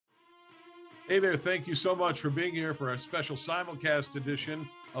Hey there, thank you so much for being here for our special simulcast edition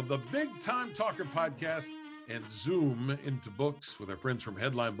of the Big Time Talker podcast and Zoom into books with our friends from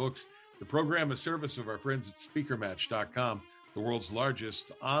Headline Books. The program is service of our friends at speakermatch.com, the world's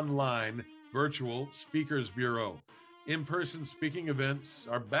largest online virtual speakers bureau. In-person speaking events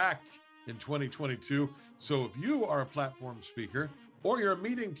are back in 2022. So if you are a platform speaker or you're a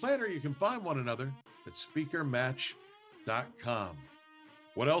meeting planner, you can find one another at speakermatch.com.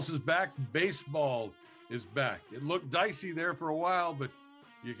 What else is back? Baseball is back. It looked dicey there for a while, but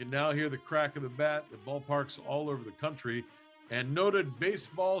you can now hear the crack of the bat at ballparks all over the country. And noted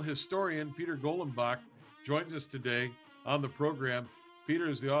baseball historian Peter Golenbock joins us today on the program. Peter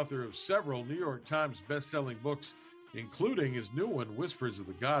is the author of several New York Times best-selling books, including his new one, Whispers of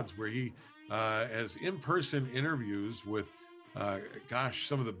the Gods, where he has in-person interviews with,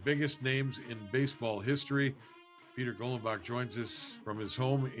 some of the biggest names in baseball history. Peter Golenbock joins us from his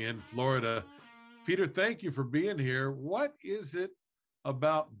home in Florida. Peter, thank you for being here. What is it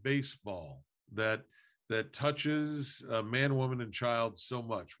about baseball that touches man, woman, and child so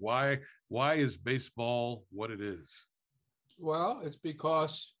much? Why is baseball what it is? Well, it's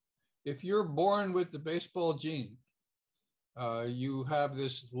because if you're born with the baseball gene, you have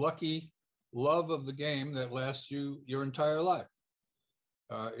this lucky love of the game that lasts you your entire life.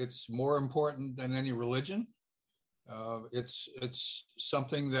 It's more important than any religion. It's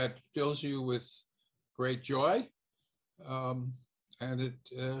something that fills you with great joy, and it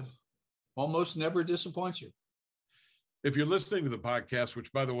almost never disappoints you. If you're listening to the podcast,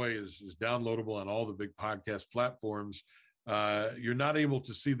 which by the way is downloadable on all the big podcast platforms, you're not able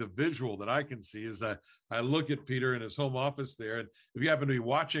to see the visual that I can see as I look at Peter in his home office there. And if you happen to be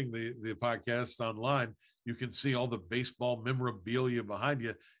watching the podcast online, you can see all the baseball memorabilia behind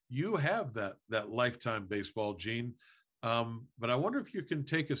you. You have that lifetime baseball gene. But I wonder if you can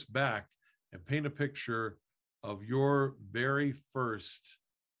take us back and paint a picture of your very first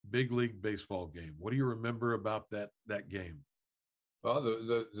big league baseball game. What do you remember about that game? Well,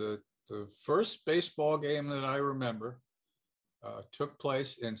 the first baseball game that I remember took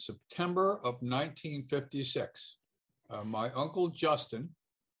place in September of 1956. My uncle Justin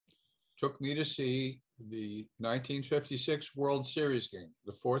took me to see the 1956 World Series game,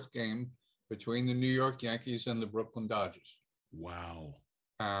 the fourth game between the New York Yankees and the Brooklyn Dodgers. Wow.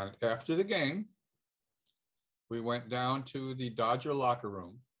 And after the game, we went down to the Dodger locker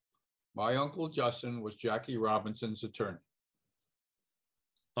room. My uncle Justin was Jackie Robinson's attorney.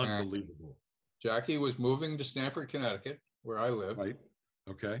 Unbelievable. And Jackie was moving to Stamford, Connecticut, where I lived. Right.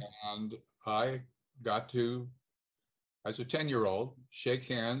 Okay. And I got to, as a 10-year-old, shake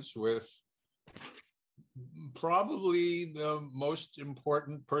hands with probably the most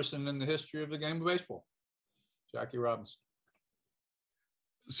important person in the history of the game of baseball, Jackie Robinson.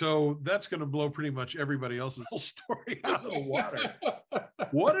 So that's going to blow pretty much everybody else's whole story out of the water.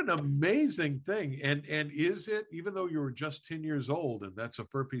 What an amazing thing. And is it, even though you were just 10 years old, and that's a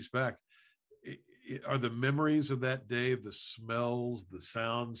fur piece back, are the memories of that day, the smells, the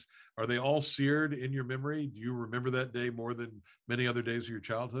sounds, are they all seared in your memory? Do you remember that day more than many other days of your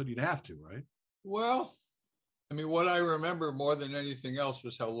childhood? You'd have to, right? Well, I mean, what I remember more than anything else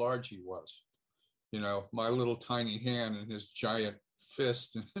was how large he was. You know, my little tiny hand and his giant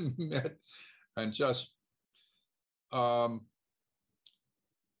fist and mitt, and just,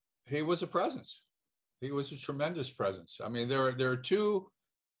 he was a presence. He was a tremendous presence. I mean, there are two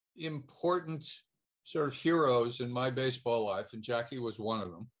important sort of heroes in my baseball life, and Jackie was one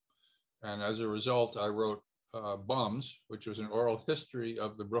of them. And as a result, I wrote Bums, which was an oral history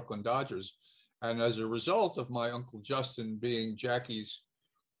of the Brooklyn Dodgers. And as a result of my Uncle Justin being Jackie's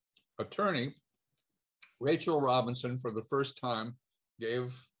attorney, Rachel Robinson, for the first time,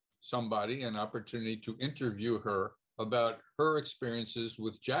 gave somebody an opportunity to interview her about her experiences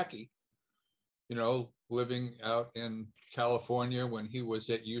with Jackie, you know, living out in California when he was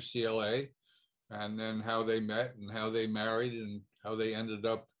at UCLA, and then how they met and how they married and how they ended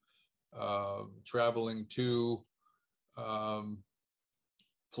up traveling to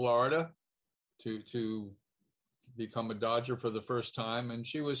Florida to become a Dodger for the first time. And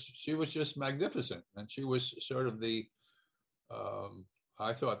she was just magnificent. And she was sort of the,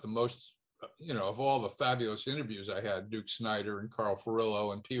 I thought the most, you know, of all the fabulous interviews I had, Duke Snyder and Carl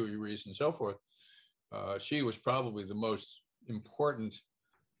Furillo and Pee Wee Reese and so forth, she was probably the most important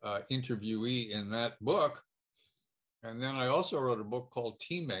interviewee in that book. And then I also wrote a book called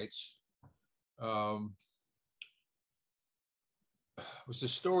Teammates. It was a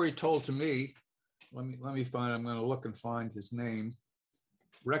story told to me. Let me find, I'm going to look and find his name.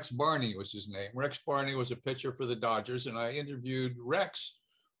 Rex Barney was his name. Rex Barney was a pitcher for the Dodgers, and I interviewed Rex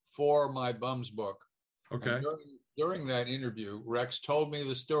for my Bums book. Okay. And during that interview, Rex told me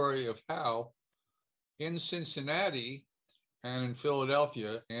the story of how in Cincinnati and in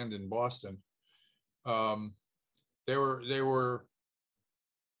Philadelphia and in Boston, they were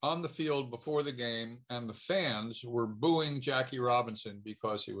on the field before the game, and the fans were booing Jackie Robinson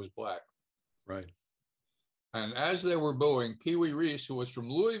because he was black. Right. And as they were booing, Pee Wee Reese, who was from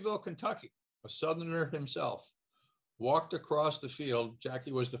Louisville, Kentucky, a Southerner himself, walked across the field.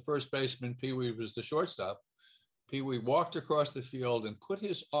 Jackie was the first baseman. Pee Wee was the shortstop. Pee Wee walked across the field and put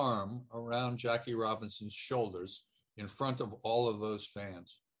his arm around Jackie Robinson's shoulders in front of all of those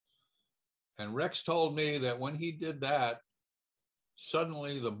fans. And Rex told me that when he did that,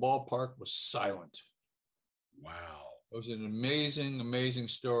 suddenly the ballpark was silent. Wow. It was an amazing, amazing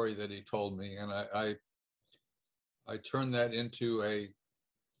story that he told me. And I turned that into a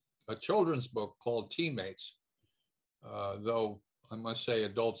children's book called Teammates, though I must say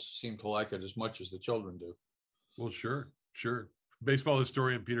adults seem to like it as much as the children do. Well, sure. Baseball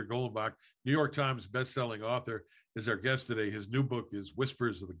historian Peter Golenbock, New York Times bestselling author, is our guest today. His new book is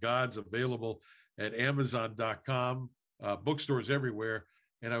Whispers of the Gods, available at Amazon.com, bookstores everywhere.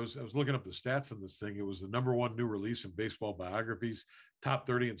 And I was looking up the stats on this thing. It was the #1 new release in baseball biographies, top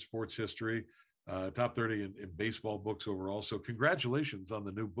 30 in sports history, top 30 in baseball books overall. So congratulations on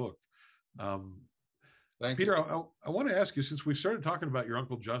the new book. Thank Peter, you. I want to ask you, since we started talking about your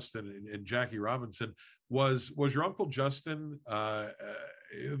Uncle Justin and Jackie Robinson, was your Uncle Justin,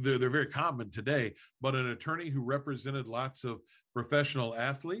 they're very common today, but an attorney who represented lots of professional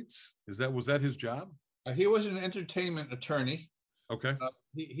athletes? Was that his job? He was an entertainment attorney. Okay.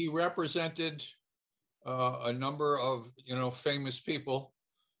 He represented a number of famous people.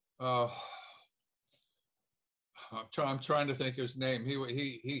 I'm trying to think of his name.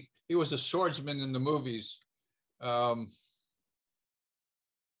 He was a swordsman in the movies.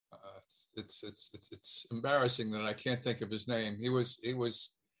 It's embarrassing that I can't think of his name. He was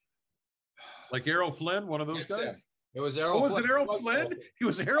like Errol Flynn, one of those guys. Yeah. It was Errol Flynn. Was it Errol Flynn? He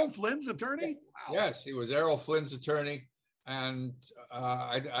was Errol Flynn's attorney? Wow. Yes, he was Errol Flynn's attorney. And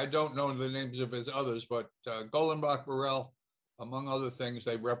I don't know the names of his others, but Golenbock, Burrell, among other things,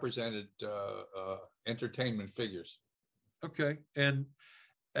 they represented entertainment figures. Okay. And,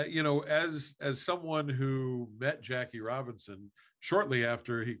 as someone who met Jackie Robinson shortly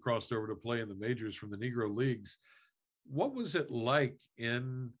after he crossed over to play in the majors from the Negro Leagues, what was it like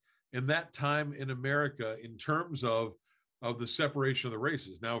in that time in America in terms of the separation of the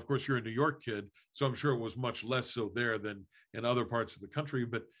races? Now, of course, you're a New York kid, so I'm sure it was much less so there than in other parts of the country.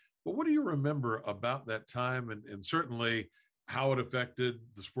 But what do you remember about that time, and certainly how it affected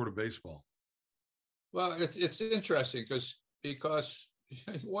the sport of baseball? Well, it's interesting because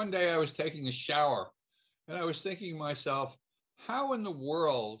one day I was taking a shower and I was thinking to myself, how in the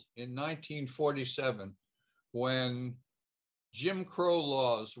world in 1947, when Jim Crow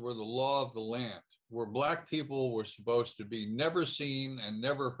laws were the law of the land, where Black people were supposed to be never seen and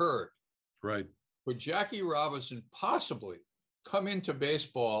never heard, right, would Jackie Robinson possibly come into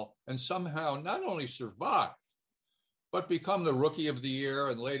baseball and somehow not only survive, but become the Rookie of the Year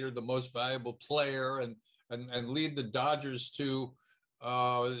and later the most valuable player and lead the Dodgers to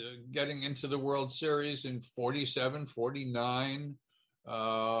getting into the World Series in 47, 49,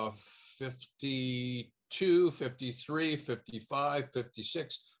 52, 53, 55,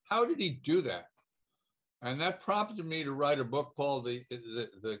 56. How did he do that? And that prompted me to write a book called The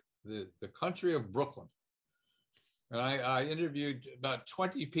Country of Brooklyn. And I interviewed about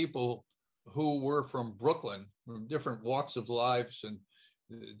 20 people who were from Brooklyn, from different walks of lives and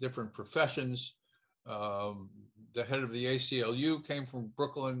different professions. The head of the ACLU came from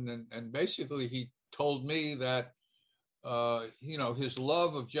Brooklyn, and basically he told me that his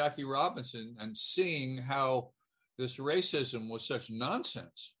love of Jackie Robinson and seeing how this racism was such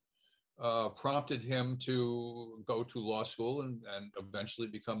nonsense prompted him to go to law school and eventually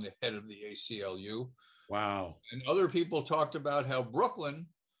become the head of the ACLU. Wow. And other people talked about how Brooklyn,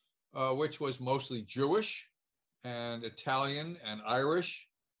 which was mostly Jewish and Italian and Irish,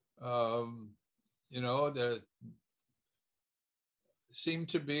 seemed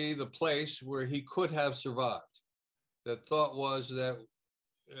to be the place where he could have survived. The thought was that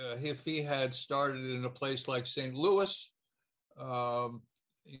if he had started in a place like St. Louis,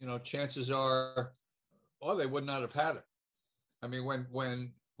 chances are, they would not have had it. I mean,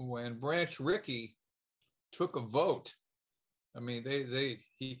 when Branch Rickey took a vote,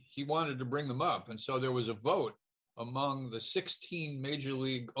 he wanted to bring them up, and so there was a vote among the 16 major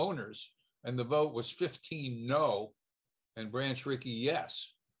league owners, and the vote was 15 no, and Branch Rickey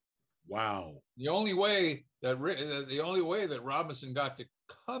yes. Wow. The only way that Robinson got to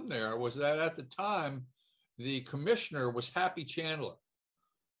come there was that at the time, the commissioner was Happy Chandler,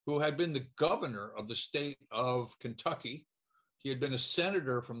 who had been the governor of the state of Kentucky. He had been a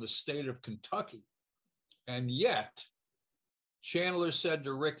senator from the state of Kentucky. And yet, Chandler said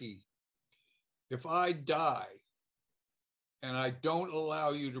to Ricky, if I die and I don't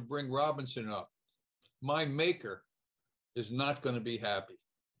allow you to bring Robinson up, my maker is not going to be happy.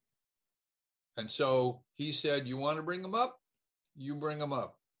 And so he said, you want to bring him up? You bring him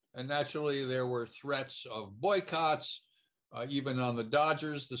up. And naturally, there were threats of boycotts. Even on the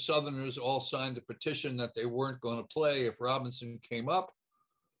Dodgers, the Southerners all signed a petition that they weren't going to play if Robinson came up.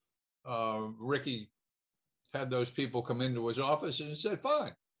 Ricky had those people come into his office and said,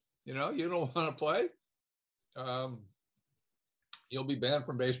 fine, you don't want to play. You'll be banned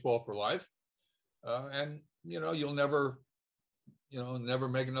from baseball for life. And, you'll never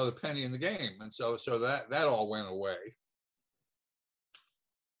make another penny in the game. And so that all went away.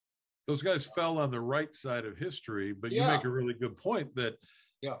 Those guys fell on the right side of history, but you make a really good point that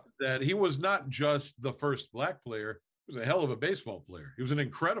he was not just the first black player. He was a hell of a baseball player. He was an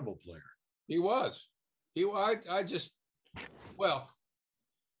incredible player. He was. He died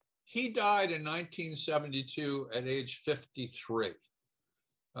in 1972 at age 53.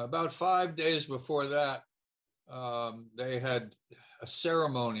 About 5 days before that, they had a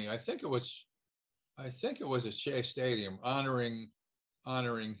ceremony. I think it was at Shea Stadium honoring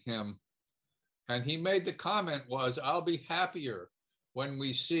him. And he made the comment was, I'll be happier when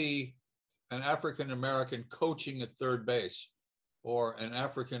we see an African-American coaching at third base or an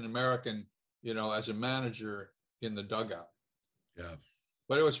African-American, as a manager in the dugout. Yeah.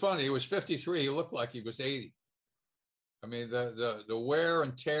 But it was funny. He was 53. He looked like he was 80. I mean, the wear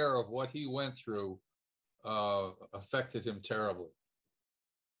and tear of what he went through affected him terribly.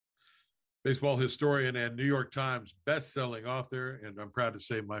 Baseball historian and New York Times best-selling author, and I'm proud to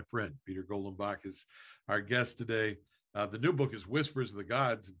say my friend, Peter Golenbock, is our guest today. The new book is Whispers of the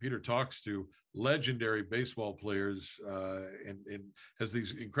Gods, and Peter talks to legendary baseball players and has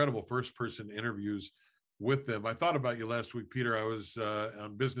these incredible first-person interviews with them. I thought about you last week, Peter. I was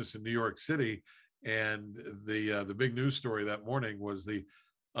on business in New York City, and the big news story that morning was the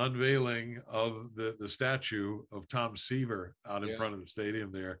unveiling of the statue of Tom Seaver out in front of the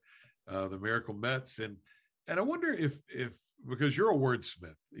stadium there. The Miracle Mets. And I wonder if because you're a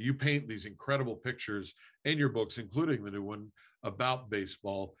wordsmith, you paint these incredible pictures in your books, including the new one about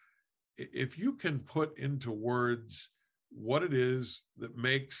baseball. If you can put into words what it is that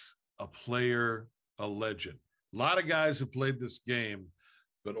makes a player a legend. A lot of guys have played this game,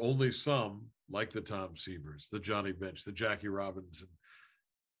 but only some, like the Tom Seavers, the Johnny Bench, the Jackie Robinson,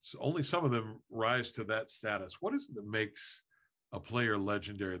 so only some of them rise to that status. What is it that makes a player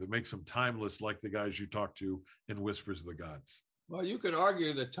legendary, that makes them timeless, like the guys you talk to in Whispers of the Gods? Well, you could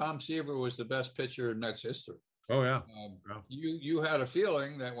argue that Tom Seaver was the best pitcher in Mets history. Oh, yeah. You had a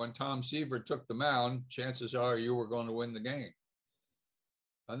feeling that when Tom Seaver took the mound, chances are you were going to win the game.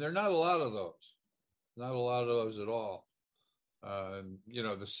 And there are not a lot of those. Not a lot of those at all.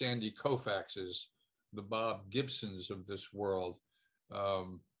 The Sandy Koufaxes, the Bob Gibsons of this world,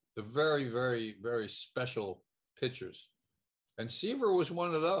 the very, very, very special pitchers. And Seaver was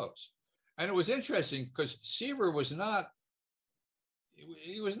one of those. And it was interesting because Seaver was not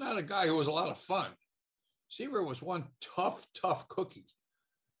a guy who was a lot of fun. Seaver was one tough cookie.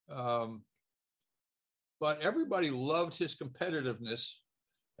 But everybody loved his competitiveness.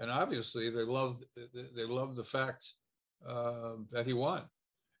 And obviously they loved the fact that he won.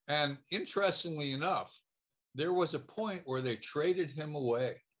 And interestingly enough, there was a point where they traded him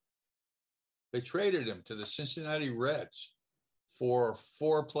away. They traded him to the Cincinnati Reds for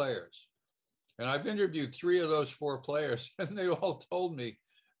 4 players. And I've interviewed 3 of those 4 players, and they all told me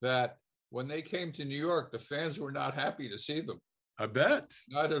that when they came to New York, the fans were not happy to see them. I bet.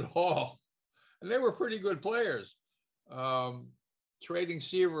 Not at all. And they were pretty good players. Trading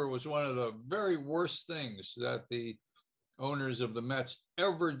Seaver was one of the very worst things that the owners of the Mets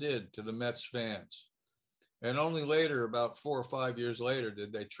ever did to the Mets fans. And only later, about 4 or 5 years later,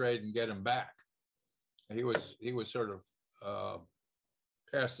 did they trade and get him back. He was sort of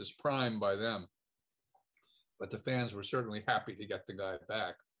past his prime by them, but the fans were certainly happy to get the guy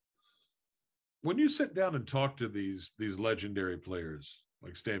back. When you sit down and talk to these legendary players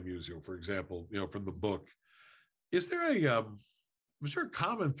like Stan Musial, for example, from the book, was there a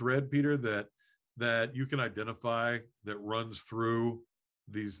common thread, Peter, that you can identify that runs through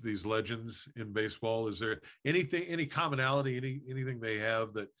these legends in baseball? Is there any commonality, anything they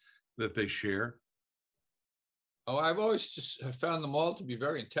have that they share? Oh, I've always just found them all to be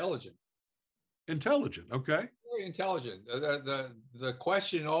very intelligent. Intelligent, okay. very intelligent. The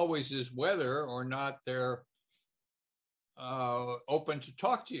question always is whether or not they're open to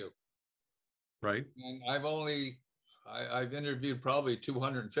talk to you. Right. And I've interviewed probably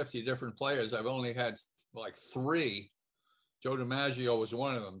 250 different players. I've only had like 3. Joe DiMaggio was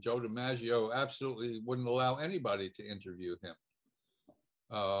one of them. Joe DiMaggio absolutely wouldn't allow anybody to interview him.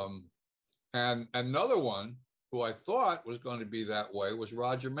 And another one who I thought was going to be that way was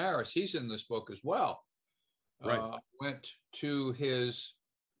Roger Maris. He's in this book as well. Right. Went to his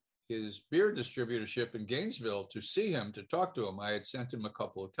beer distributorship in Gainesville to see him, to talk to him. I had sent him a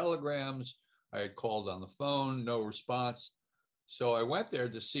couple of telegrams. I had called on the phone, no response. So I went there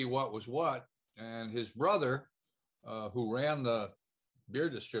to see what was what. And his brother, who ran the beer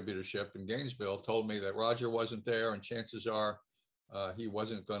distributorship in Gainesville, told me that Roger wasn't there and chances are he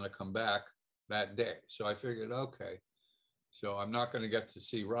wasn't going to come back that day. So I figured, okay, so I'm not going to get to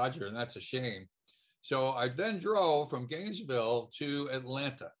see Roger, and that's a shame. So I then drove from Gainesville to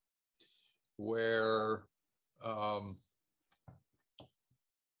Atlanta, where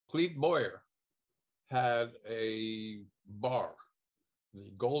Clete Boyer had a bar,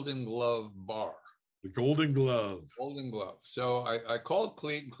 the Golden Glove Bar. The Golden Glove. Golden Glove. So I called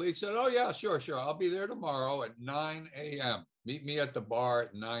Clete, and Clete said, oh, yeah, sure. I'll be there tomorrow at 9 a.m. Meet me at the bar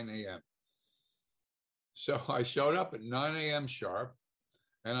at 9 a.m. So I showed up at 9 a.m. sharp,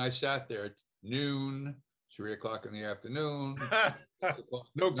 and I sat there at noon, 3 o'clock in the afternoon.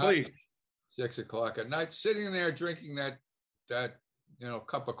 No Clete. 6 o'clock at night, sitting there drinking that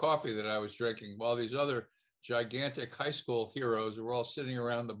cup of coffee that I was drinking, while these other gigantic high school heroes were all sitting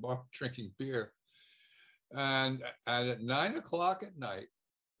around the bar drinking beer. And at 9 o'clock at night,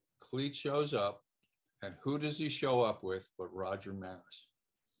 Clete shows up, and who does he show up with but Roger Maris?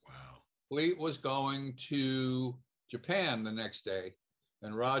 Wow. Clete was going to Japan the next day,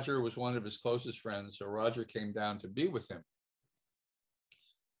 and Roger was one of his closest friends, so Roger came down to be with him.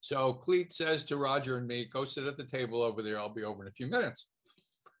 So Clete says to Roger and me, go sit at the table over there. I'll be over in a few minutes.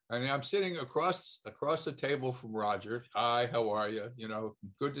 And I'm sitting across the table from Roger. Hi, how are you?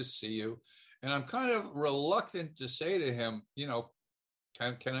 Good to see you. And I'm kind of reluctant to say to him,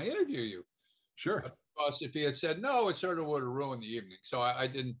 can I interview you? Sure. Because if he had said no, it sort of would have ruined the evening. So I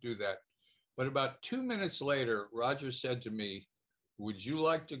didn't do that. But about 2 minutes later, Roger said to me, would you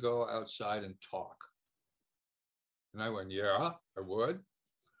like to go outside and talk? And I went, yeah, I would.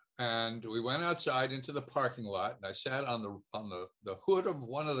 And we went outside into the parking lot, and I sat on the hood of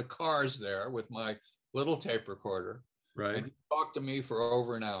one of the cars there with my little tape recorder. Right. And he talked to me for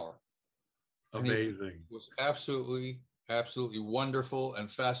over an hour. Amazing. It was absolutely wonderful and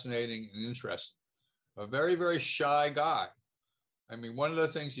fascinating and interesting. A very, very shy guy. I mean, one of the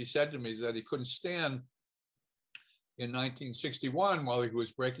things he said to me is that he couldn't stand in 1961 while he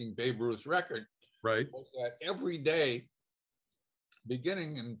was breaking Babe Ruth's record. Right. Was that every day,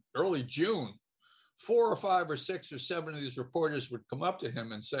 beginning in early June, 4 or 5 or 6 or 7 of these reporters would come up to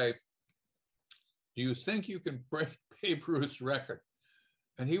him and say, do you think you can break Babe Ruth's record?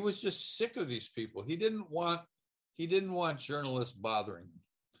 And he was just sick of these people. He didn't want journalists bothering him.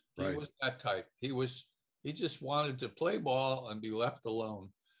 He Right. was that type. He just wanted to play ball and be left alone,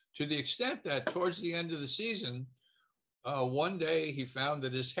 to the extent that towards the end of the season, one day he found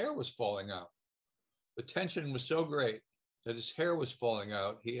that his hair was falling out. The tension was so great that his hair was falling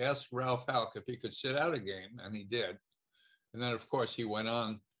out. He asked Ralph Houck if he could sit out a game, and he did. And then, of course, he went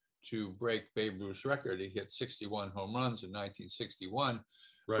on to break Babe Ruth's record. He hit 61 home runs in 1961.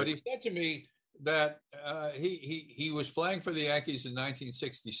 Right. But he said to me that he was playing for the Yankees in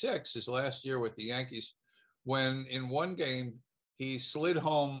 1966, his last year with the Yankees, when in one game he slid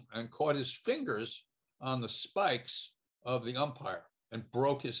home and caught his fingers on the spikes of the umpire and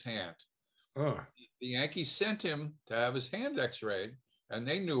broke his hand. Oh. The Yankees sent him to have his hand x-rayed, and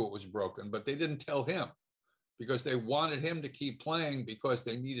they knew it was broken, but they didn't tell him because they wanted him to keep playing because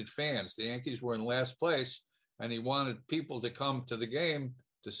they needed fans. The Yankees were in last place, and he wanted people to come to the game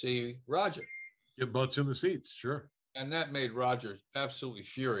to see Roger. Get butts in the seats, sure. And that made Roger absolutely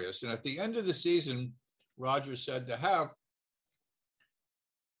furious. And at the end of the season, Roger said to Houck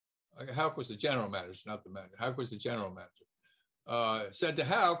was the general manager, not the manager. Houck was the general manager. Said to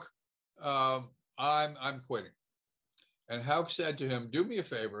Houck, I'm quitting. And Houck said to him, do me a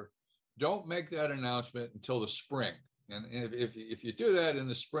favor, don't make that announcement until the spring. And if you do that in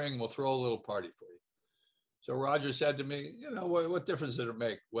the spring, we'll throw a little party for you. So Roger said to me, what difference did it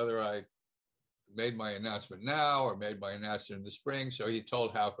make whether I made my announcement now or made my announcement in the spring? So he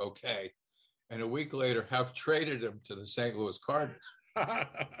told Houck, okay. And a week later, Houck traded him to the St. Louis Cardinals,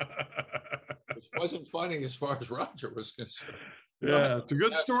 which wasn't funny as far as Roger was concerned. Yeah, it's a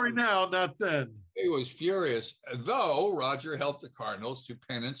good story now, not then. He was furious, though Roger helped the Cardinals to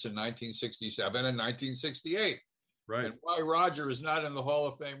pennants in 1967 and 1968. Right. And why Roger is not in the Hall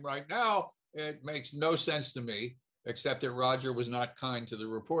of Fame right now, it makes no sense to me, except that Roger was not kind to the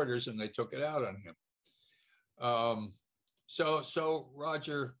reporters and they took it out on him. So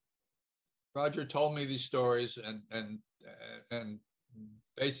Roger told me these stories and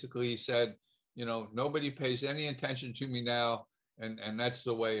basically said, nobody pays any attention to me now, and that's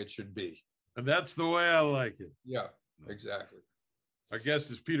the way it should be. And that's the way I like it. Yeah, exactly. Our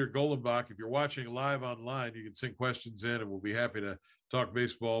guest is Peter Golenbock. If you're watching live online, you can send questions in, and we'll be happy to talk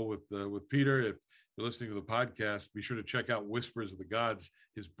baseball with Peter. If you're listening to the podcast, be sure to check out Whispers of the Gods,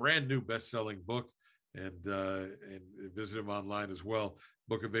 his brand new best-selling book, and visit him online as well.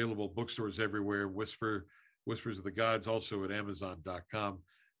 Book available, bookstores everywhere. Whispers of the Gods, also at Amazon.com.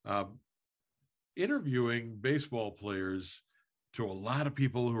 Interviewing baseball players, to a lot of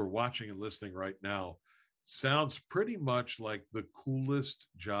people who are watching and listening right now, sounds pretty much like the coolest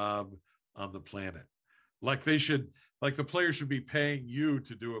job on the planet. Like the players should be paying you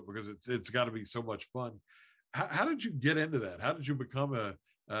to do it, because it's got to be so much fun. How did you get into that? How did you become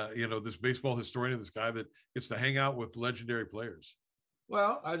this baseball historian, this guy that gets to hang out with legendary players?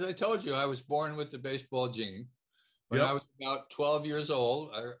 Well, as I told you, I was born with the baseball gene. When I was about 12 years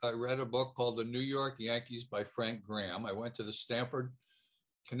old, I read a book called The New York Yankees by Frank Graham. I went to the Stamford,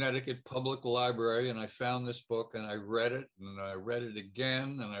 Connecticut Public Library, and I found this book, and I read it, and I read it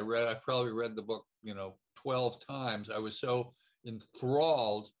again, and I probably read the book, 12 times. I was so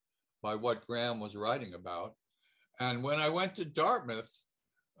enthralled by what Graham was writing about. And when I went to Dartmouth,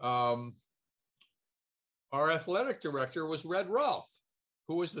 our athletic director was Red Rolfe,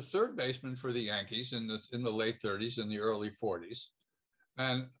 who was the third baseman for the Yankees in the late 30s and the early 40s.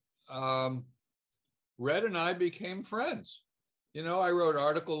 And Red and I became friends. I wrote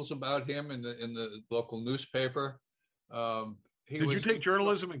articles about him in the local newspaper. Did you take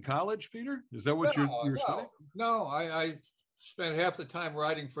journalism in college, Peter? Is that what you're studying? No, I spent half the time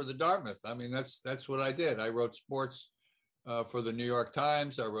writing for the Dartmouth. I mean, that's what I did. I wrote sports for the New York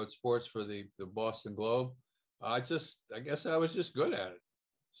Times. I wrote sports for the Boston Globe. I guess I was just good at it.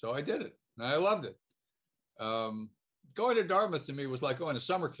 So I did it, and I loved it. Going to Dartmouth to me was like going to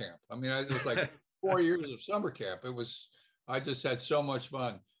summer camp. I mean, it was like 4 years of summer camp. I just had so much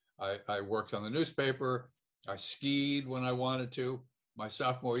fun. I worked on the newspaper. I skied when I wanted to. My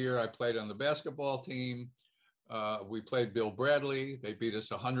sophomore year, I played on the basketball team. We played Bill Bradley. They beat us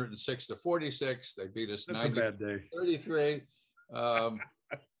 106-46. They beat us 90-33.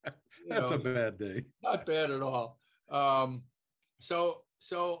 That's a bad day. Not bad at all. So,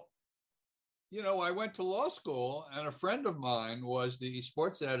 I went to law school, and a friend of mine was the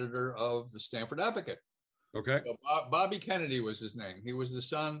sports editor of the Stamford Advocate. Okay. So Bobby Kennedy was his name. He was the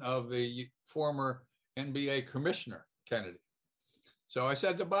son of the former NBA commissioner, Kennedy. So I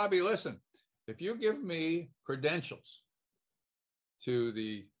said to Bobby, listen, if you give me credentials to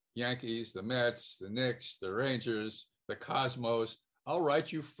the Yankees, the Mets, the Knicks, the Rangers, the Cosmos, I'll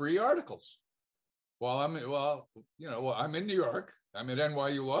write you free articles. I'm in New York. I'm at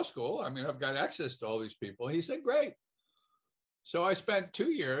NYU Law School. I mean, I've got access to all these people. He said, great. So I spent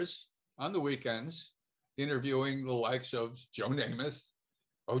 2 years on the weekends interviewing the likes of Joe Namath,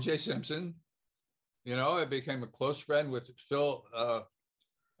 O.J. Simpson. I became a close friend with Phil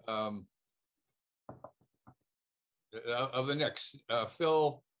of the Knicks,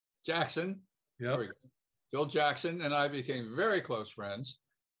 Phil Jackson. Yeah. Phil Jackson and I became very close friends.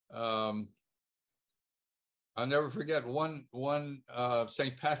 I'll never forget one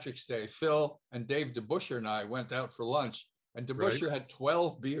St. Patrick's Day. Phil and Dave DeBuscher and I went out for lunch, and DeBuscher had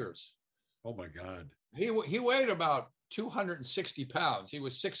 12 beers. Oh my God! He weighed about 260 pounds. He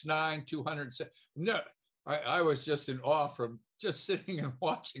was 6'9", 200. No, I was just in awe from just sitting and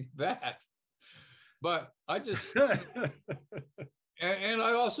watching that. But I just and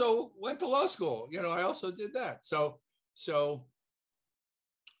I also went to law school. I also did that. So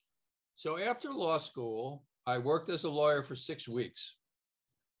after law school, I worked as a lawyer for 6 weeks.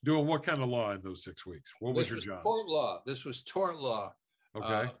 Doing what kind of law in those 6 weeks? What was your job? Tort law. This was tort law.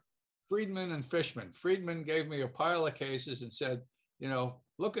 Okay. Friedman and Fishman. Friedman gave me a pile of cases and said,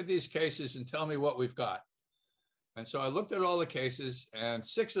 look at these cases and tell me what we've got. And so I looked at all the cases, and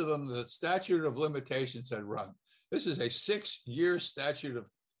 6 of them, the statute of limitations had run. This is a 6-year statute of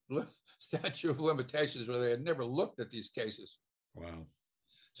limitations where they had never looked at these cases. Wow.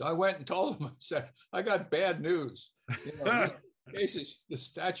 So I went and told him, I said, I got bad news. Cases, the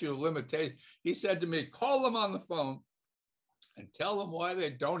statute of limitations. He said to me, call them on the phone and tell them why they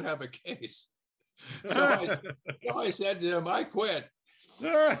don't have a case. So I said to him, I quit.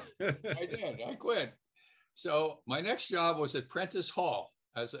 I did. I quit. So my next job was at Prentice Hall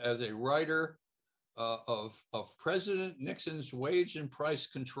as a writer of President Nixon's wage and price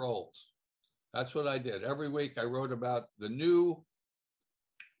controls. That's what I did. Every week I wrote about the new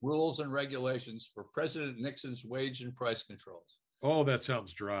rules and regulations for President Nixon's wage and price controls. Oh, that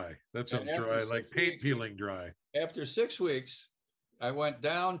sounds dry. That sounds dry, like paint peeling dry. After 6 weeks, I went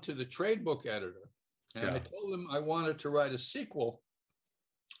down to the trade book editor and I told him I wanted to write a sequel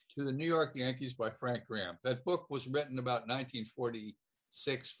to the New York Yankees by Frank Graham. That book was written about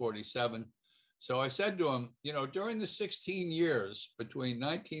 1946, 47. So I said to him, you know, during the 16 years between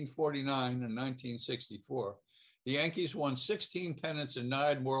 1949 and 1964, the Yankees won 16 pennants and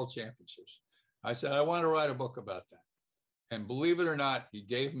 9 world championships. I said, I want to write a book about that. And believe it or not, he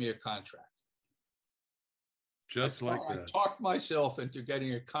gave me a contract. Just like that. I talked myself into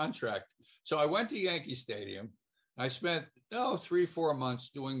getting a contract. So I went to Yankee Stadium. I spent 3-4 months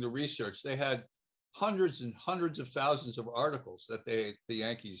doing the research. They had hundreds and hundreds of thousands of articles that the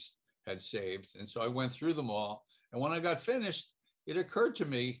Yankees had saved. And so I went through them all. And when I got finished, it occurred to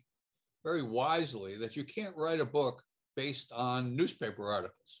me very wisely that you can't write a book based on newspaper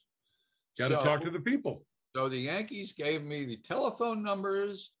articles. Got to talk to the people. So the Yankees gave me the telephone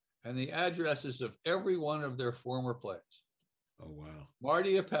numbers and the addresses of every one of their former players. Oh, wow.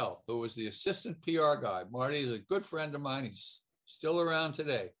 Marty Appel, who was the assistant PR guy. Marty is a good friend of mine. He's still around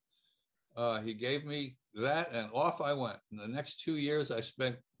today. He gave me that, and off I went. In the next 2 years, I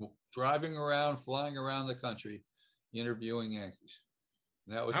spent driving around, flying around the country, interviewing Yankees.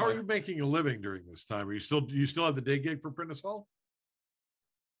 And that was How are you making a living during this time? Do you still have the day gig for Prentice Hall?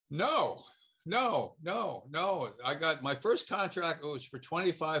 No. I got my first contract. It was for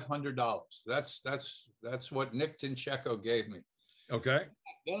 $2,500. That's what Nick Tincheco gave me. Okay.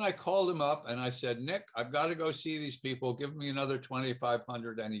 Then I called him up and I said, Nick, I've got to go see these people. Give me another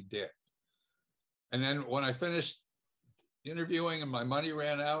 $2,500, and he did. And then when I finished interviewing and my money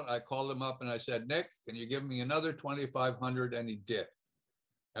ran out, I called him up and I said, Nick, can you give me another $2,500? And he did.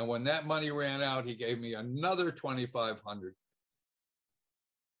 And when that money ran out, he gave me another $2,500.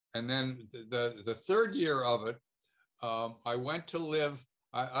 And then the third year of it, I went to live.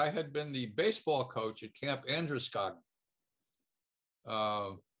 I had been the baseball coach at Camp Androscoggin.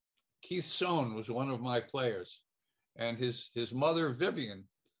 Keith Sohn was one of my players, and his mother, Vivian,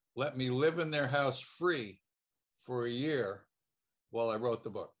 let me live in their house free for a year while I wrote the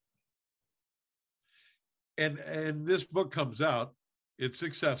book. And this book comes out. It's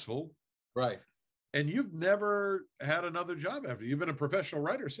successful. Right. And you've never had another job after. You've been a professional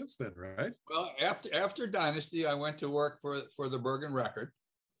writer since then, right? Well, after Dynasty, I went to work for the Bergen Record.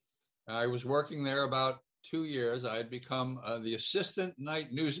 I was working there about 2 years. I had become the assistant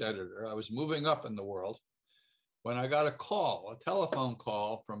night news editor. I was moving up in the world when I got a telephone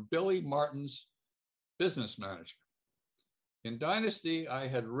call from Billy Martin's business manager. In Dynasty, I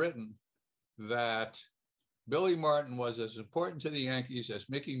had written that Billy Martin was as important to the Yankees as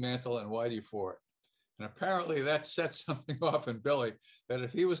Mickey Mantle and Whitey Ford. And apparently that set something off in Billy, that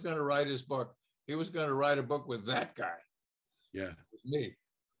if he was going to write his book, he was going to write a book with that guy. Yeah. It was me.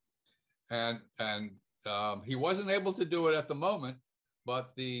 And he wasn't able to do it at the moment,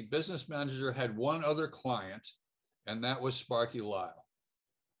 but the business manager had one other client, and that was Sparky Lyle.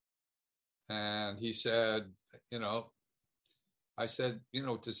 And he said, I said,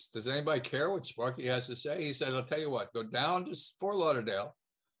 does anybody care what Sparky has to say? He said, I'll tell you what, go down to Fort Lauderdale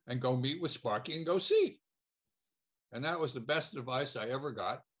and go meet with Sparky and go see. And that was the best advice I ever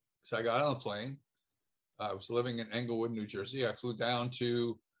got, because I got on a plane. I was living in Englewood, New Jersey. I flew down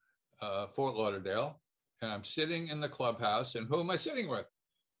to Fort Lauderdale, and I'm sitting in the clubhouse. And who am I sitting with?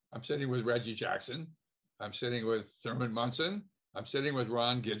 I'm sitting with Reggie Jackson. I'm sitting with Thurman Munson. I'm sitting with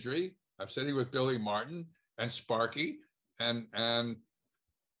Ron Guidry. I'm sitting with Billy Martin and Sparky and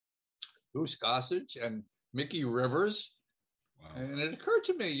Bruce Gossage and Mickey Rivers. Wow. And it occurred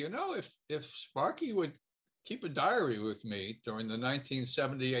to me, if Sparky would keep a diary with me during the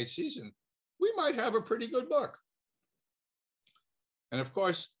 1978 season, we might have a pretty good book. And of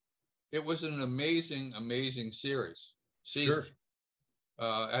course, it was an amazing, amazing season. Sure.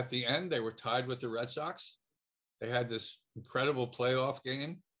 At the end, they were tied with the Red Sox. They had this incredible playoff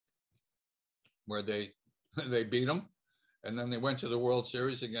game where they beat them. And then they went to the World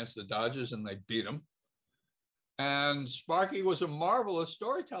Series against the Dodgers and they beat them. And Sparky was a marvelous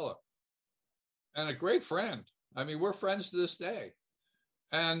storyteller and a great friend. I mean, we're friends to this day.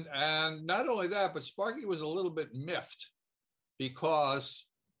 And not only that, but Sparky was a little bit miffed because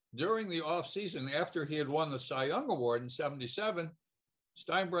during the offseason, after he had won the Cy Young Award in '77,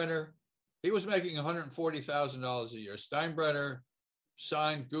 Steinbrenner He was making $140,000 a year. Steinbrenner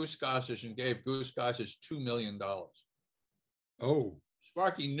signed Goose Gossage and gave Goose Gossage $2 million. Oh.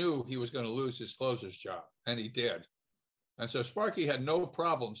 Sparky knew he was going to lose his closer's job, and he did. And so Sparky had no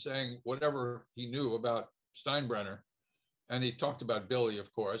problem saying whatever he knew about Steinbrenner. And he talked about Billy,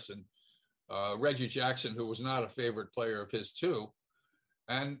 of course, and Reggie Jackson, who was not a favorite player of his, too.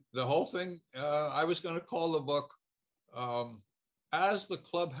 And the whole thing, I was going to call the book As the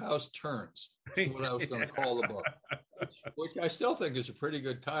Clubhouse Turns, is what I was going to call the book, which I still think is a pretty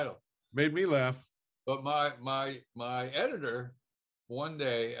good title. Made me laugh. But my editor, one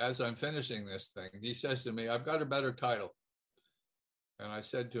day, as I'm finishing this thing, he says to me, I've got a better title. And I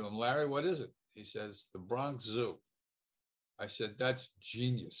said to him, Larry, what is it? He says, The Bronx Zoo. I said, that's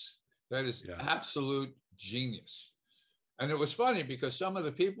genius. That is absolute genius. And it was funny because some of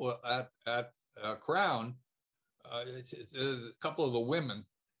the people at Crown, a couple of the women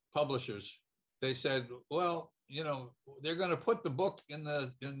publishers, they said, well, you know, they're going to put the book in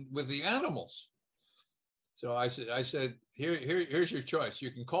with the animals. So I said, here's your choice.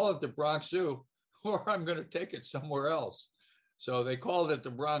 You can call it the Bronx Zoo, or I'm going to take it somewhere else. So they called it the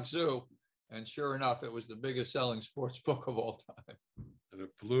Bronx Zoo, and sure enough, it was the biggest selling sports book of all time. And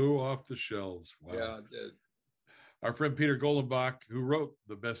it flew off the shelves. Wow. Yeah, it did. Our friend Peter Golenbock, who wrote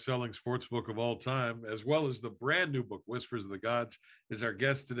the best-selling sports book of all time, as well as the brand new book, Whispers of the Gods, is our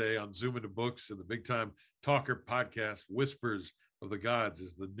guest today on Zoom Into Books and the Big Time Talker podcast. Whispers of the Gods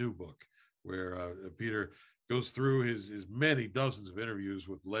is the new book, where Peter goes through his many dozens of interviews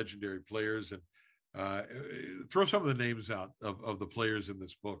with legendary players. And throw some of the names out of the players in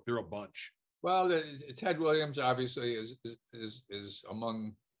this book. There are a bunch. Well, Ted Williams obviously is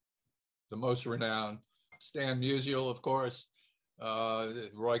among the most renowned. Stan Musial, of course.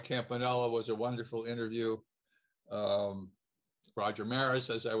 Roy Campanella was a wonderful interview. Roger Maris,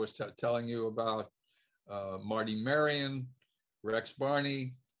 as I was telling you about. Marty Marion, Rex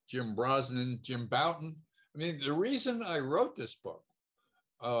Barney, Jim Brosnan, Jim Bouton. I mean, the reason I wrote this book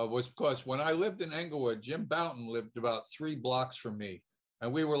was because when I lived in Englewood, Jim Bouton lived about 3 blocks from me,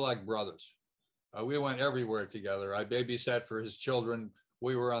 and we were like brothers. We went everywhere together. I babysat for his children.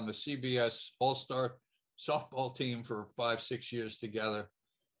 We were on the CBS All-Star softball team for 5-6 years together.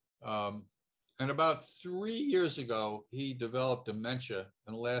 And about 3 years ago, he developed dementia,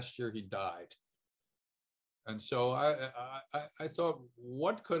 and last year he died. And so I thought,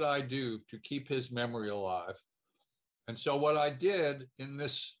 what could I do to keep his memory alive? And so what I did in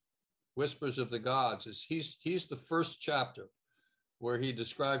this Whispers of the Gods is he's the first chapter where he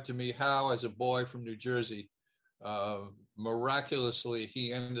described to me how, as a boy from New Jersey, miraculously,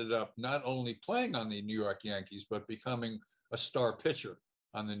 he ended up not only playing on the New York Yankees, but becoming a star pitcher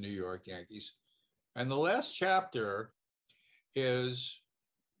on the New York Yankees. And the last chapter is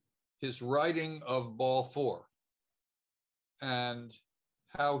his writing of Ball 4 and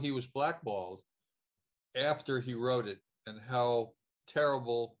how he was blackballed after he wrote it and how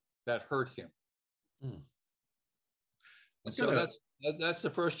terrible that hurt him. And so that's the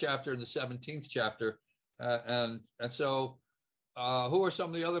first chapter and the 17th chapter. And so who are some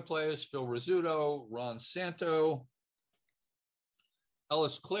of the other players? Phil Rizzuto, Ron Santo,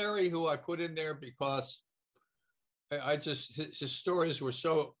 Ellis Clary, who I put in there because his stories were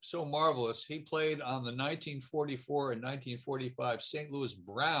so marvelous. He played on the 1944 and 1945 St. Louis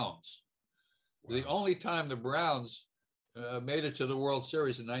Browns. Wow. The only time the Browns made it to the World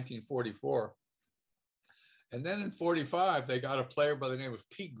Series in 1944. And then in 45, they got a player by the name of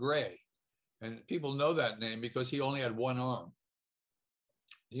Pete Gray. And people know that name because he only had one arm.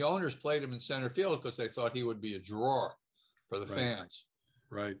 The owners played him in center field because they thought he would be a drawer for the fans.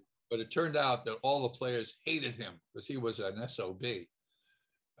 Right. But it turned out that all the players hated him because he was an SOB.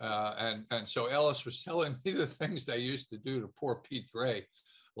 And so Ellis was telling me the things they used to do to poor Pete Gray,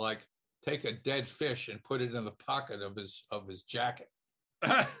 like take a dead fish and put it in the pocket of his jacket.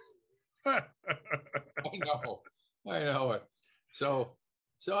 I know it. So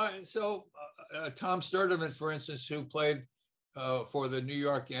Tom Sturdivant, for instance, who played for the New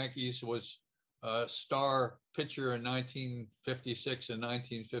York Yankees, was a star pitcher in 1956 and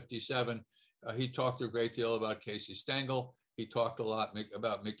 1957. He talked a great deal about Casey Stengel. He talked a lot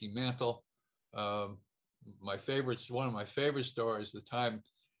about Mickey Mantle. One of my favorite stories, the time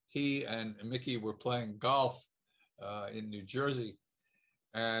he and Mickey were playing golf in New Jersey,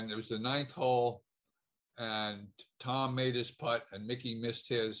 and it was the 9th hole, and Tom made his putt and Mickey missed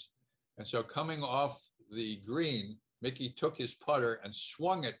his. And so coming off the green, Mickey took his putter and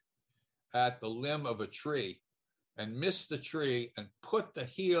swung it at the limb of a tree and missed the tree and put the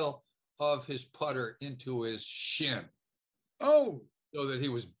heel of his putter into his shin. Oh. so that he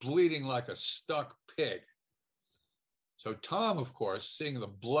was bleeding like a stuck pig. So Tom, of course, seeing the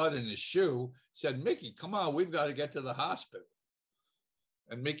blood in his shoe, said, Mickey, come on, we've got to get to the hospital.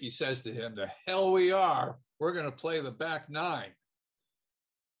 And Mickey says to him, the hell we are. We're going to play the back nine.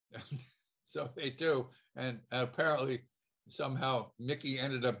 So they do. And apparently, somehow, Mickey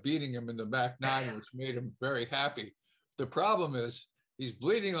ended up beating him in the back nine, which made him very happy. The problem is he's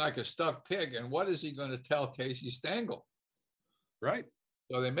bleeding like a stuck pig. And what is he going to tell Casey Stengel? Right.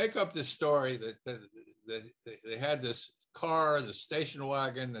 So they make up this story that they had this car, the station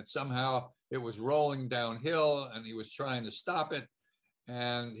wagon, that somehow it was rolling downhill and he was trying to stop it.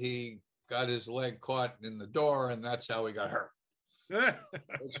 And he got his leg caught in the door, and that's how he got hurt. A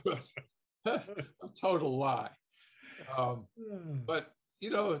total lie. But,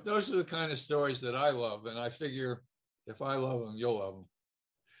 those are the kind of stories that I love. And I figure if I love them, you'll love them.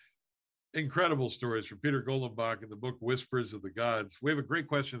 Incredible stories from Peter Golenbock in the book Whispers of the Gods. We have a great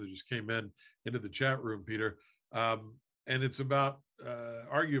question that just came into the chat room, Peter. And it's about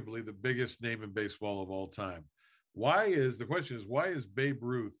arguably the biggest name in baseball of all time. The question is, why is Babe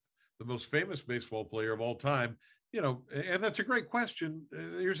Ruth the most famous baseball player of all time? And that's a great question.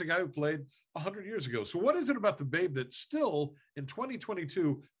 Here's a guy who played 100 years ago. So what is it about the Babe that still in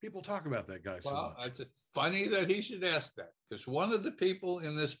 2022, people talk about that guy so much? It's funny that he should ask that, because one of the people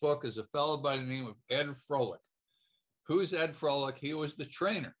in this book is a fellow by the name of Ed Frolick. Who's Ed Frolick? He was the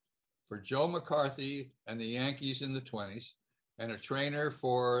trainer for Joe McCarthy and the Yankees in the 20s, and a trainer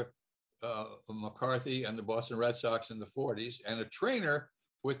for McCarthy and the Boston Red Sox in the 40s, and a trainer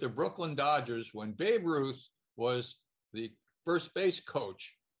with the Brooklyn Dodgers when Babe Ruth was the first base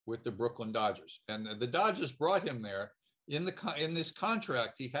coach with the Brooklyn Dodgers. And the Dodgers brought him there. In this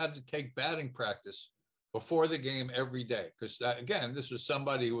contract, he had to take batting practice before the game every day, because again, this was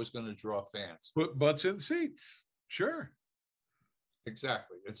somebody who was going to draw fans. Put butts in seats. Sure.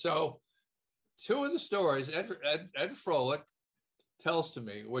 Exactly. And so two of the stories Ed Frolick tells to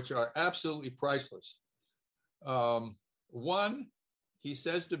me, which are absolutely priceless. One, he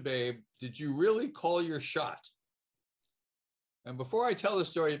says to Babe, did you really call your shot? And before I tell the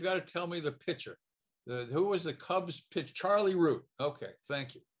story, you've got to tell me the pitcher. Who was the Cubs pitcher? Charlie Root. Okay,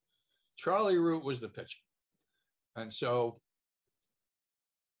 thank you. Charlie Root was the pitcher. And so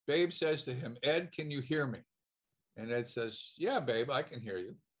Babe says to him, Ed, can you hear me? And Ed says, yeah, Babe, I can hear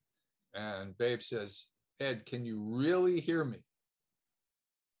you. And Babe says, Ed, can you really hear me?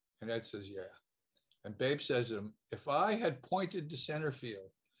 And Ed says, yeah. And Babe says to him, if I had pointed to center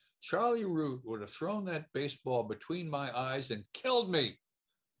field, Charlie Root would have thrown that baseball between my eyes and killed me.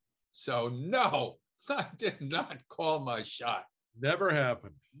 So no, I did not call my shot. Never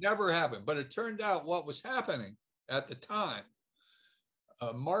happened. Never happened. But it turned out what was happening at the time,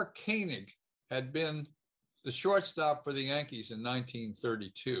 Mark Koenig had been the shortstop for the Yankees in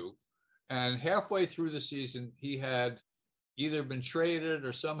 1932. And halfway through the season, he had either been traded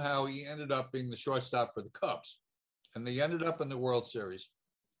or somehow he ended up being the shortstop for the Cubs. And they ended up in the World Series.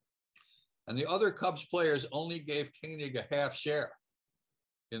 And the other Cubs players only gave Koenig a half share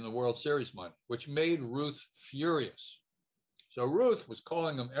in the World Series money, which made Ruth furious. So Ruth was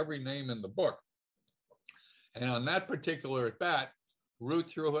calling him every name in the book. And on that particular at bat,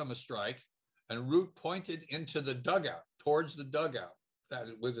 Ruth threw him a strike, and Root pointed into the dugout, towards the dugout,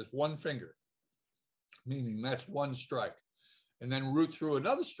 with his one finger, meaning that's one strike. And then Root threw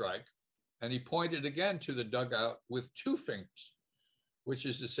another strike, and he pointed again to the dugout with two fingers, which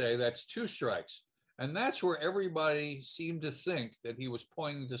is to say that's two strikes. And that's where everybody seemed to think that he was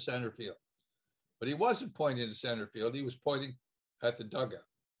pointing to center field. But he wasn't pointing to center field. He was pointing at the dugout.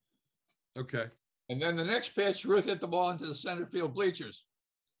 Okay. And then the next pitch, Ruth hit the ball into the center field bleachers.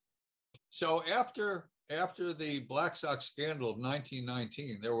 So after the Black Sox scandal of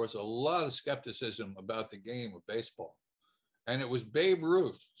 1919, there was a lot of skepticism about the game of baseball. And it was Babe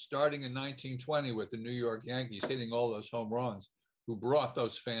Ruth, starting in 1920 with the New York Yankees, hitting all those home runs, who brought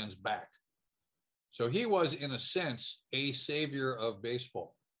those fans back. So he was, in a sense, a savior of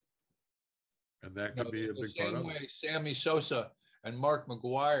baseball. And that could be a big part of it. The same way Sammy Sosa and Mark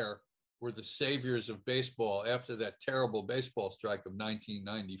McGwire were the saviors of baseball after that terrible baseball strike of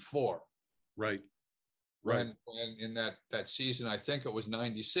 1994. Right. When in that season, I think it was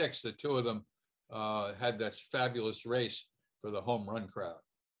 96, the two of them had that fabulous race for the home run crowd.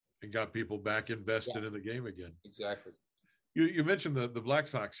 And got people back invested in the game again. Exactly. You mentioned the Black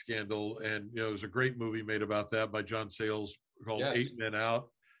Sox scandal, and there's a great movie made about that by John Sayles called 8 Men Out.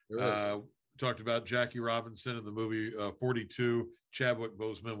 Talked about Jackie Robinson in the movie 42. Chadwick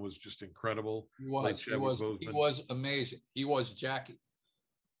Boseman was just incredible. He was amazing. He was Jackie.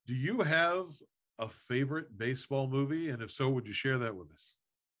 Do you have a favorite baseball movie? And if so, would you share that with us?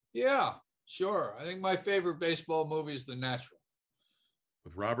 Yeah, sure. I think my favorite baseball movie is The Natural.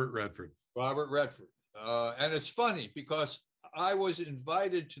 With Robert Redford. Robert Redford. And it's funny because I was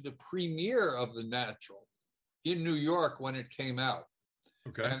invited to the premiere of The Natural in New York when it came out.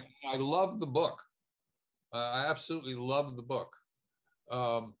 Okay. And I love the book. I absolutely love the book.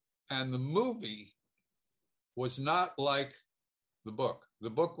 And the movie was not like the book. The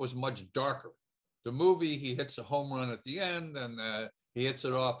book was much darker. The movie, he hits a home run at the end, and he hits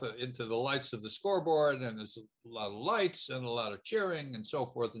it off into the lights of the scoreboard, and there's a lot of lights and a lot of cheering and so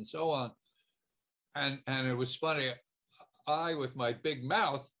forth and so on. And it was funny. I, with my big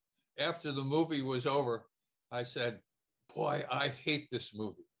mouth, after the movie was over, I said, boy, I hate this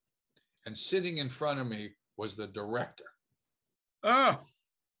movie. And sitting in front of me was the director. Oh,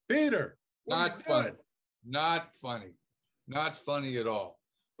 Peter. Not funny. Not funny. Not funny at all.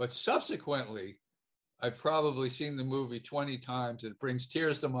 But subsequently, I've probably seen the movie 20 times. It brings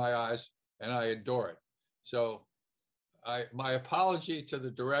tears to my eyes, and I adore it. So my apology to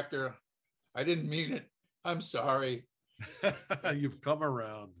the director. I didn't mean it. I'm sorry. You've come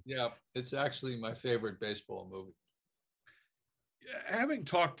around. Yeah, it's actually my favorite baseball movie. Having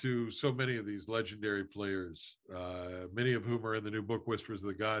talked to so many of these legendary players, many of whom are in the new book, Whispers of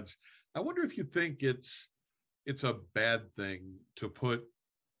the Gods, I wonder if you think it's a bad thing to put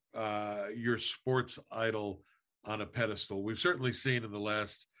your sports idol on a pedestal. We've certainly seen in the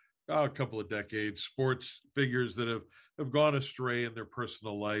last couple of decades sports figures that have gone astray in their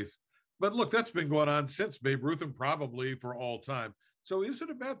personal life. But look, that's been going on since Babe Ruth and probably for all time. So is it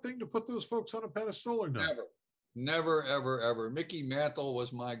a bad thing to put those folks on a pedestal or not? Never, ever, ever. Mickey Mantle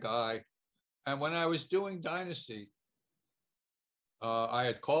was my guy. And when I was doing Dynasty, I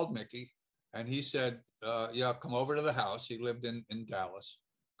had called Mickey, and he said, yeah, come over to the house. He lived in Dallas.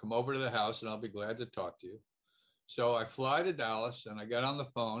 Come over to the house, and I'll be glad to talk to you. So I fly to Dallas, and I get on the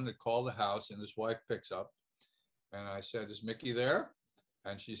phone to call the house, and his wife picks up. And I said, is Mickey there?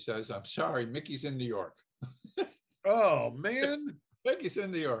 And she says, I'm sorry, Mickey's in New York. Oh, man. Mickey's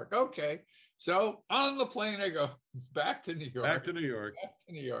in New York. Okay. So on the plane, I go back to New York. Back to New York.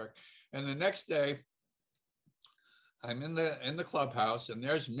 And the next day, I'm in the clubhouse, and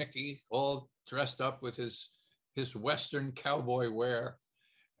there's Mickey all dressed up with his Western cowboy wear.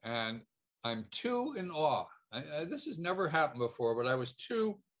 And I'm too in awe. This has never happened before, but I was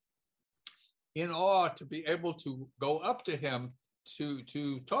too in awe to be able to go up to him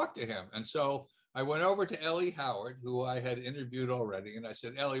to talk to him. And so I went over to Ellie Howard, who I had interviewed already. And I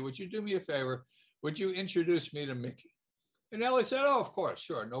said, Ellie, would you do me a favor? Would you introduce me to Mickey? And Ellie said, oh, of course,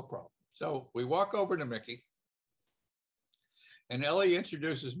 sure, no problem. So we walk over to Mickey, and Ellie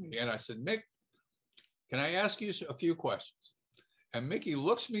introduces me. And I said, Mick, can I ask you a few questions? And Mickey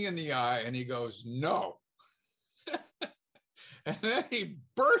looks me in the eye and he goes, no. And then he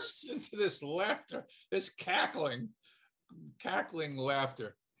bursts into this laughter, this cackling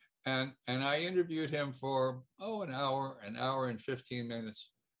laughter. And I interviewed him for, an hour and 15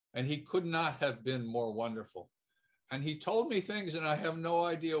 minutes. And he could not have been more wonderful. And he told me things, and I have no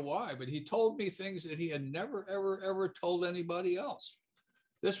idea why, but he told me things that he had never, ever, ever told anybody else.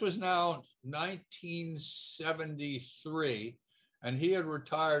 This was now 1973, and he had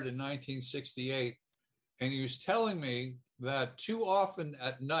retired in 1968. And he was telling me that too often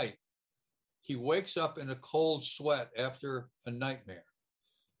at night, he wakes up in a cold sweat after a nightmare.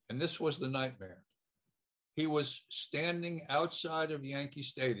 And this was the nightmare. He was standing outside of Yankee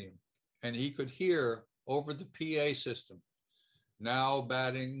Stadium, and he could hear over the PA system, now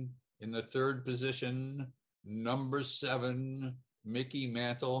batting in the third position, number 7, Mickey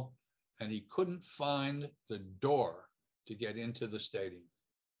Mantle, and he couldn't find the door to get into the stadium.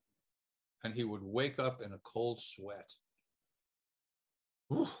 And he would wake up in a cold sweat.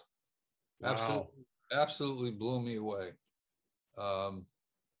 Wow. Absolutely blew me away. And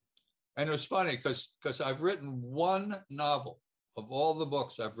it was funny because I've written one novel. Of all the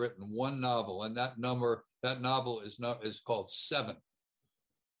books, I've written one novel, and that novel is called 7.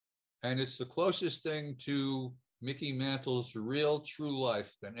 And it's the closest thing to Mickey Mantle's real true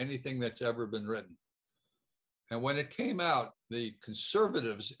life than anything that's ever been written. And when it came out, the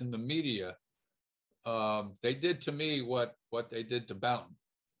conservatives in the media, they did to me what they did to Bounton.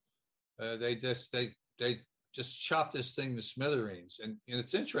 They just chopped this thing to smithereens. And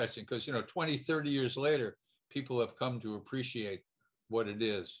it's interesting because, 20, 30 years later, people have come to appreciate what it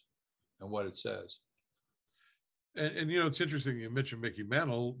is and what it says. And it's interesting you mentioned Mickey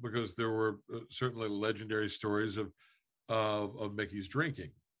Mantle because there were certainly legendary stories of Mickey's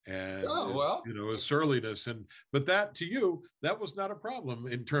drinking. and Oh, well, his surliness. But that, to you, that was not a problem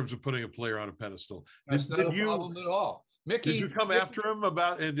in terms of putting a player on a pedestal. That's not a problem at all. Mickey, did you come after him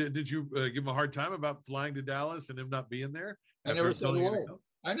about, and did you give him a hard time about flying to Dallas and him not being there? I never said a word.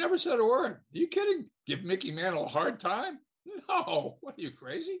 I never said a word. Are you kidding? Give Mickey Mantle a hard time? No. What are you,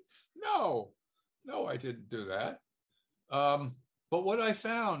 crazy? No, I didn't do that. But what I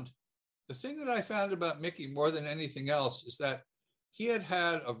found, the thing that I found about Mickey more than anything else is that he had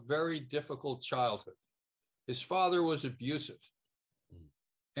had a very difficult childhood. His father was abusive.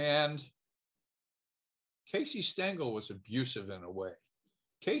 And Casey Stengel was abusive in a way.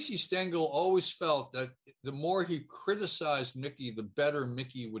 Casey Stengel always felt that the more he criticized Mickey, the better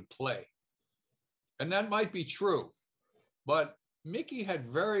Mickey would play. And that might be true, but Mickey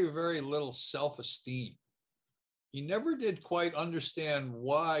had very, very little self-esteem. He never did quite understand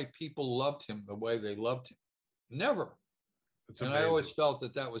why people loved him the way they loved him. Never. And I always felt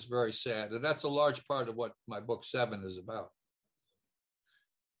that was very sad. And that's a large part of what my book 7 is about.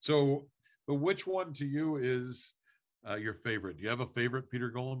 So, but which one to you is your favorite? Do you have a favorite Peter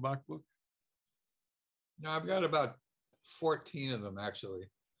Golenbock book? No, I've got about 14 of them, actually.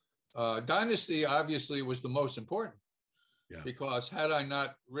 Dynasty obviously was the most important, because had I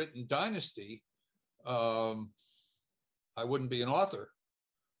not written Dynasty, I wouldn't be an author.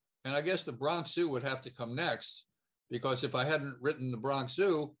 And I guess the Bronx Zoo would have to come next, because if I hadn't written the Bronx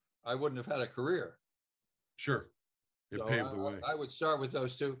Zoo, I wouldn't have had a career. Sure. It paved the way. I would start with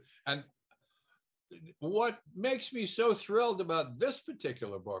those two. And what makes me so thrilled about this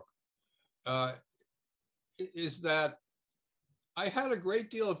particular book is that I had a great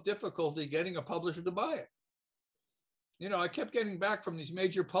deal of difficulty getting a publisher to buy it. I kept getting back from these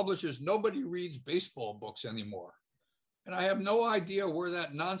major publishers, nobody reads baseball books anymore. And I have no idea where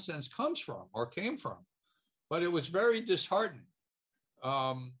that nonsense comes from or came from, but it was very disheartening.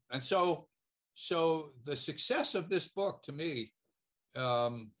 And so the success of this book, to me,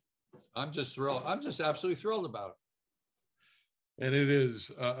 I'm just thrilled. I'm just absolutely thrilled about it. And it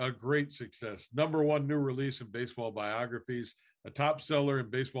is a great success. #1 new release in baseball biographies, a top seller in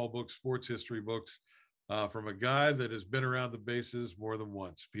baseball books, sports history books, from a guy that has been around the bases more than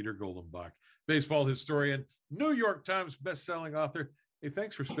once, Peter Golenbock, baseball historian, New York Times bestselling author. Hey,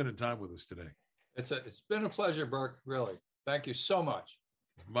 thanks for spending time with us today. It's been a pleasure, Burke, really. Thank you so much.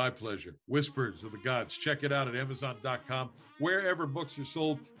 My pleasure. Whispers of the Gods. Check it out at Amazon.com, wherever books are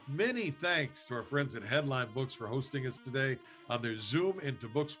sold. Many thanks to our friends at Headline Books for hosting us today on their Zoom into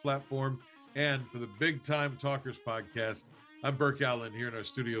Books platform, and for the Big Time Talkers podcast. I'm Burke Allen here in our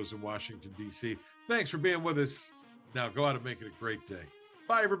studios in Washington, D.C. Thanks for being with us. Now go out and make it a great day.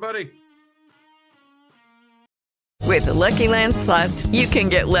 Bye, everybody. With the Lucky Land Slots, you can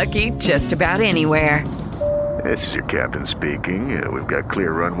get lucky just about anywhere. This is your captain speaking. We've got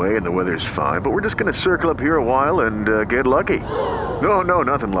clear runway and the weather's fine, but we're just going to circle up here a while and get lucky. No,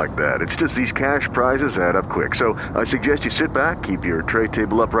 nothing like that. It's just these cash prizes add up quick. So I suggest you sit back, keep your tray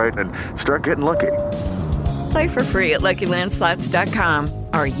table upright, and start getting lucky. Play for free at LuckyLandSlots.com.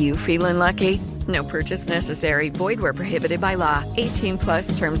 Are you feeling lucky? No purchase necessary. Void where prohibited by law.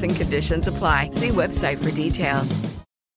 18+ terms and conditions apply. See website for details.